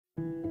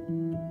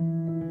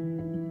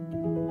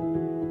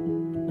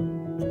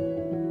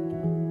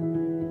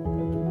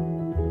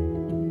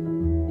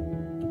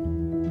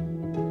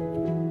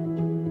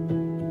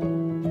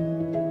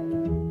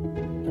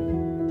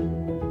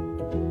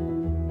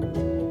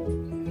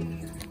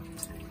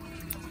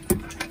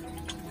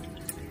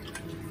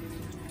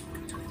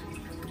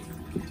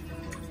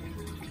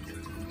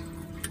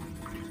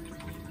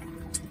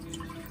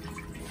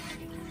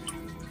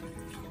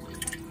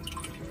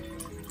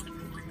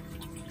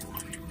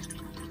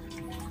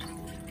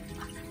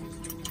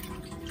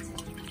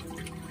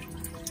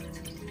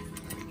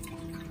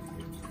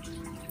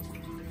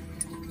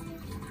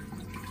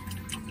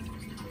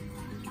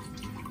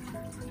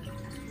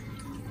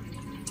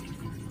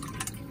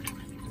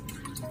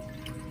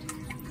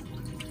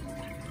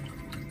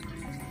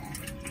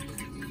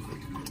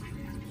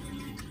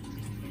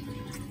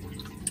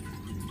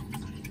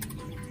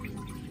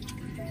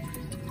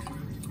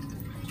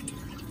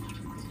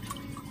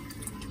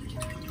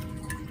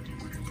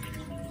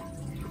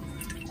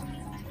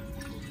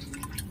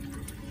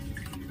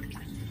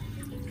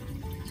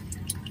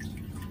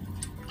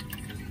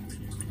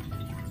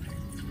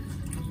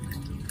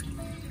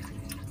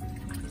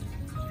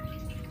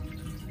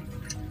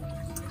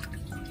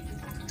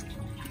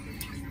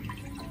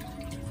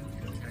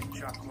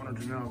Chuck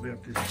wanted to know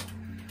about this,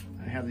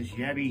 how this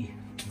Yabby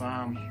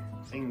farm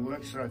thing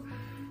works. So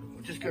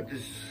I've just got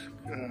this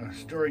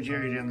storage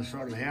area down the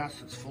side of the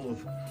house. It's full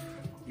of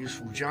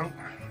useful junk.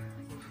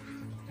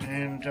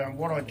 And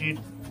what I did,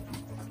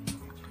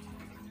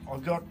 I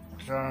got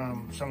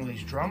some of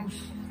these drums.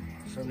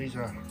 So these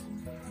are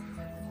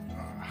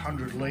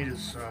 100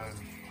 litres, so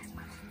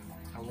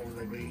what would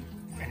they be?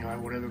 Anyway,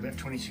 whatever, about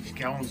 26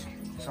 gallons,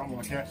 something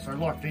like that. So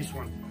like this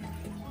one,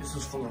 this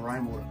is full of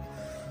rainwater.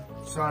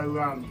 So I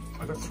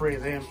got 3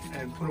 of them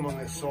and put them on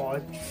their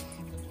side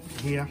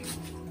here.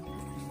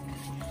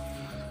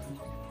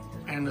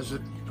 And there's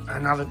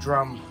another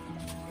drum,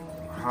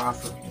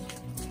 half a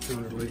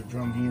 200 litre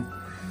drum here.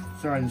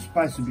 Sorry, the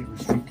space is a bit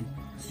restricted.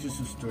 It's just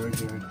a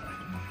storage area.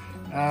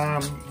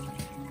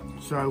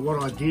 So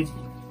what I did,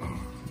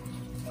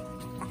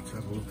 let's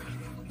have a look.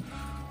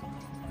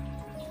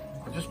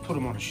 I just put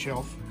them on a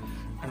shelf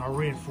and I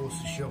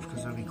reinforced the shelf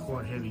because they'll be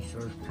quite heavy. So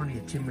there's plenty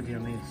of timber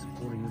down there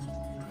supporting this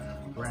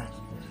rack.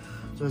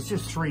 So it's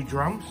just 3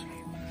 drums.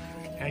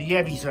 Now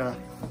Yabbies are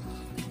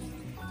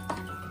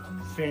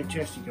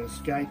fantastic at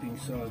escaping,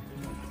 so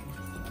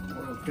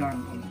what I've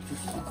done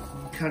is just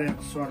cut out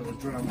the side of the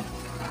drum.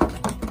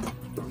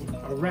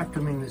 I wrapped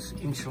them in this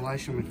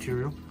insulation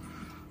material.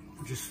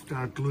 I just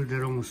glued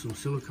that on with some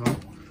silicone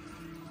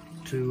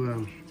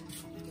to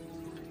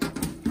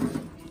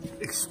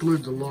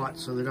exclude the light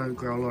so they don't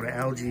grow a lot of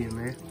algae in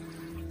there,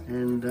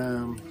 and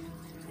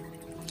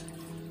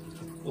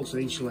also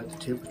insulate the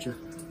temperature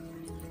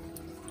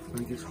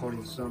when it gets hot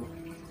in summer.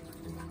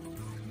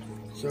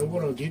 So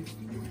what I did,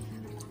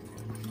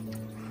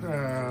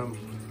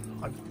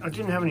 I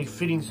didn't have any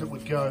fittings that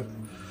would go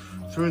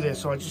through there,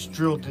 so I just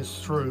drilled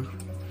this through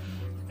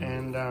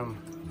and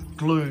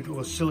glued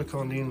or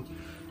siliconed in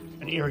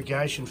an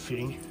irrigation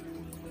fitting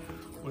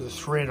with a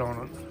thread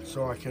on it,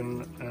 so I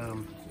can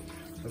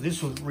so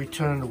this will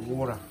return the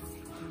water.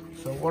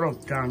 So what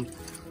I've done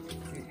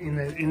in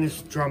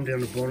this drum down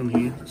the bottom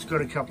here, it's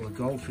got a couple of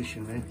goldfish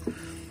in there.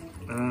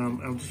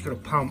 I've just got a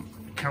pump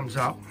that comes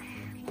up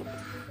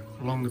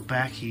along the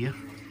back here,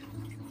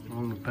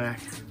 along the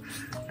back,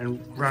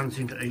 and runs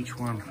into each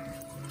one.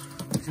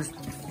 Just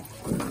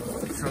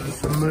so there's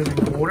some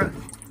moving water,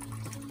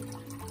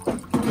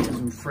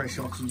 some fresh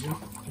oxygen,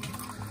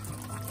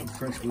 some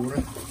fresh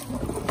water.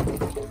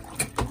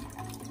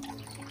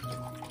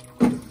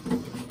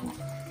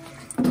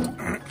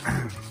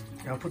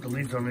 I'll put the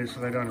lids on there so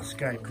they don't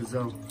escape, because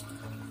they're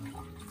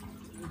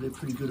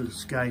pretty good at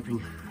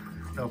escaping.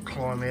 They'll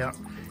climb out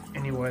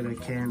any way they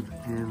can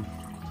and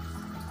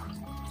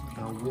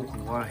they'll walk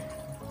away.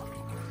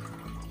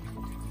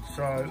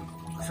 So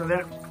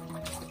that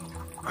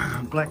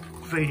black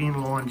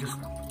feed-in line just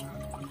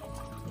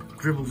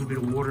dribbles a bit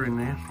of water in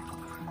there,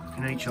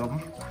 in each of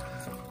them.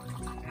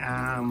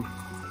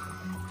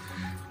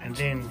 And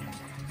then,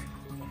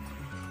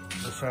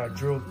 so I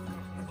drilled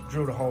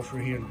a hole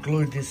through here and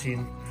glued this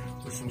in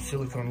with some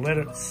silicone, let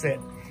it set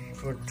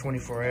for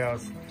 24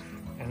 hours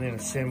and then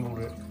assembled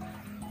it.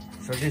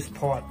 So this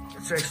pipe,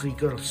 it's actually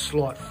got a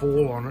slight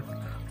fall on it,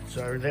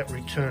 so that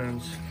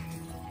returns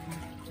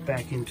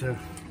back into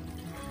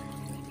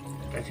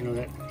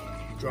that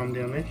drum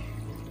down there.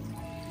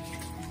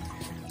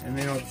 And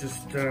then I've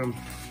just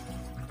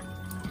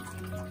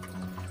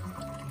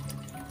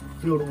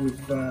filled it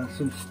with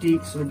some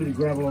sticks and a bit of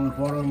gravel on the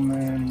bottom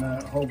and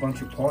a whole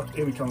bunch of pipe.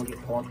 Every time I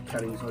get pipe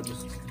cuttings, I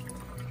just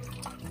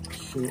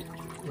short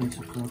lengths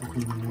of pipe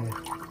put in there,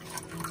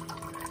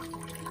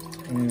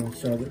 and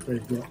so that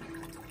they've got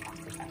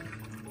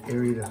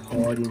area to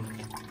hide in.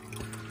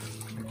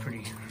 They're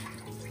pretty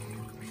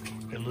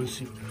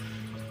elusive.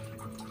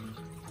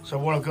 So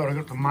what I've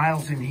got the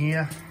males in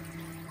here,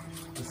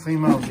 the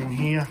females in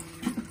here,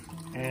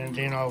 and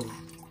then I've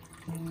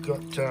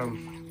got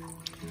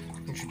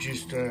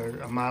introduced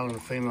a male and a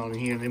female in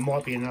here, and there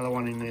might be another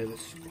one in there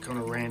that's kind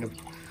of random.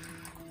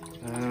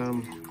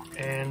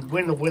 And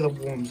when the weather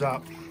warms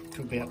up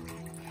to about,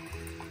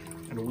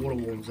 and the water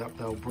warms up,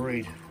 they'll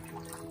breed,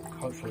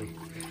 hopefully.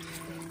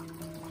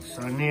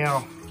 So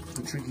now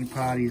the tricky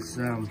part is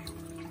I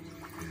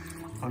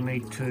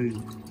need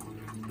to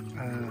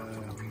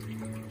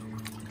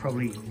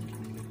probably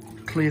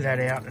clear that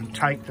out and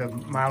take the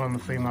male and the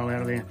female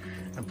out of there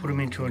and put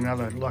them into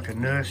another, like a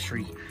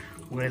nursery,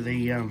 where the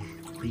young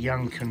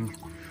can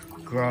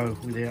grow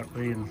without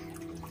being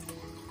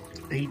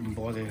eaten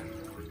by their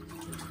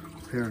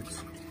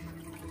parents.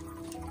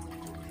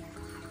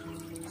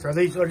 So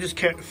these, I just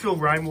fill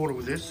rainwater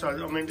with this. So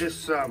I mean,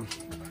 this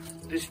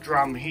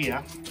drum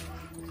here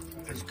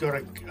has got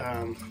a,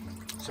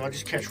 so I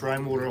just catch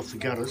rainwater off the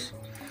gutters,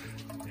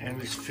 and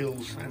this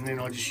fills, and then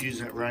I just use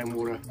that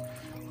rainwater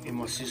in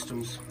my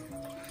systems.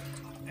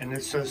 And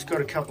so it's got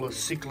a couple of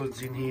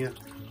cichlids in here,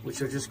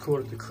 which I just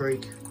caught at the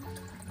creek,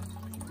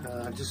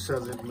 just so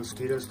that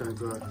mosquitoes don't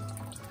grow.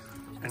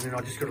 And then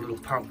I just got a little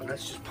pump, and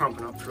that's just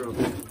pumping up through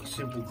a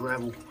simple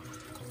gravel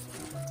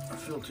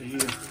filter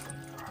here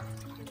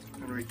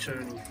and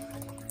returning.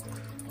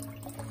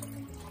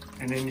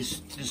 And then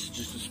this is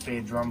just a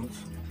spare drum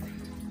that's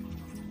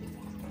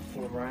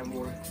full of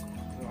rainwater.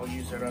 I'll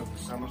use that over the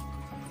summer.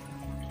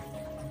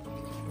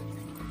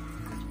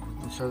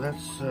 And so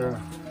that's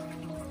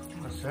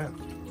that.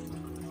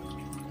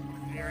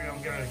 The area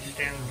I'm going to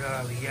extend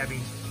the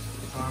Yabby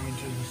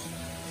into this.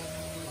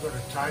 I've got a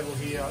table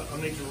here.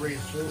 I need to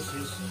reinforce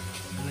this,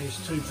 and these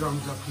two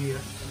drums up here,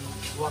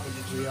 like I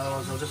did to the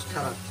others. I'll just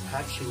cut a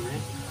patch in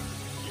there,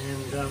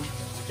 and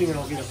thinking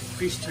I'll get a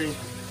fish tank.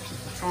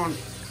 I'll try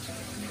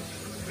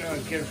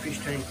and get a fish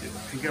tank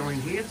to go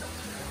in here,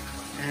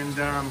 and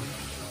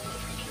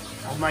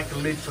I'll make a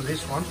lid for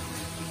this one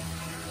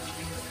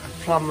and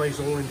plumb these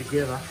all in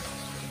together,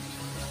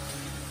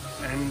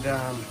 and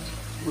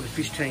with a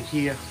fish tank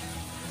here,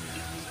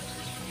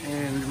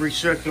 and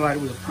recirculate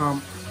it with a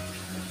pump,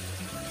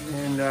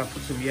 and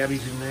put some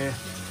yabbies in there.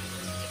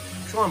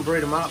 Try and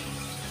breed them up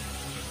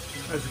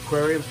as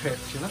aquarium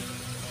pets, you know.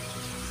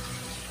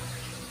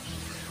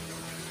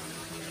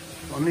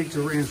 I need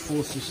to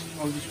reinforce this.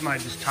 I just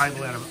made this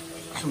table out of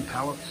some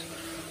pallets.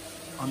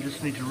 I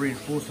just need to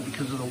reinforce it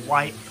because of the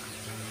weight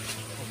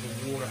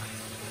of the water.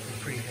 It's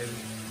pretty heavy.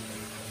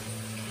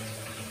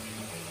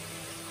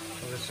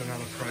 So that's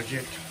another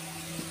project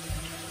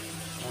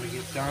I want to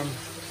get done.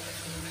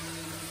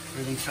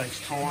 Everything takes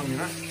time, you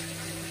know.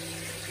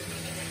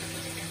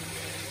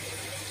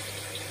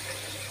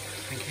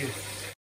 Thank you.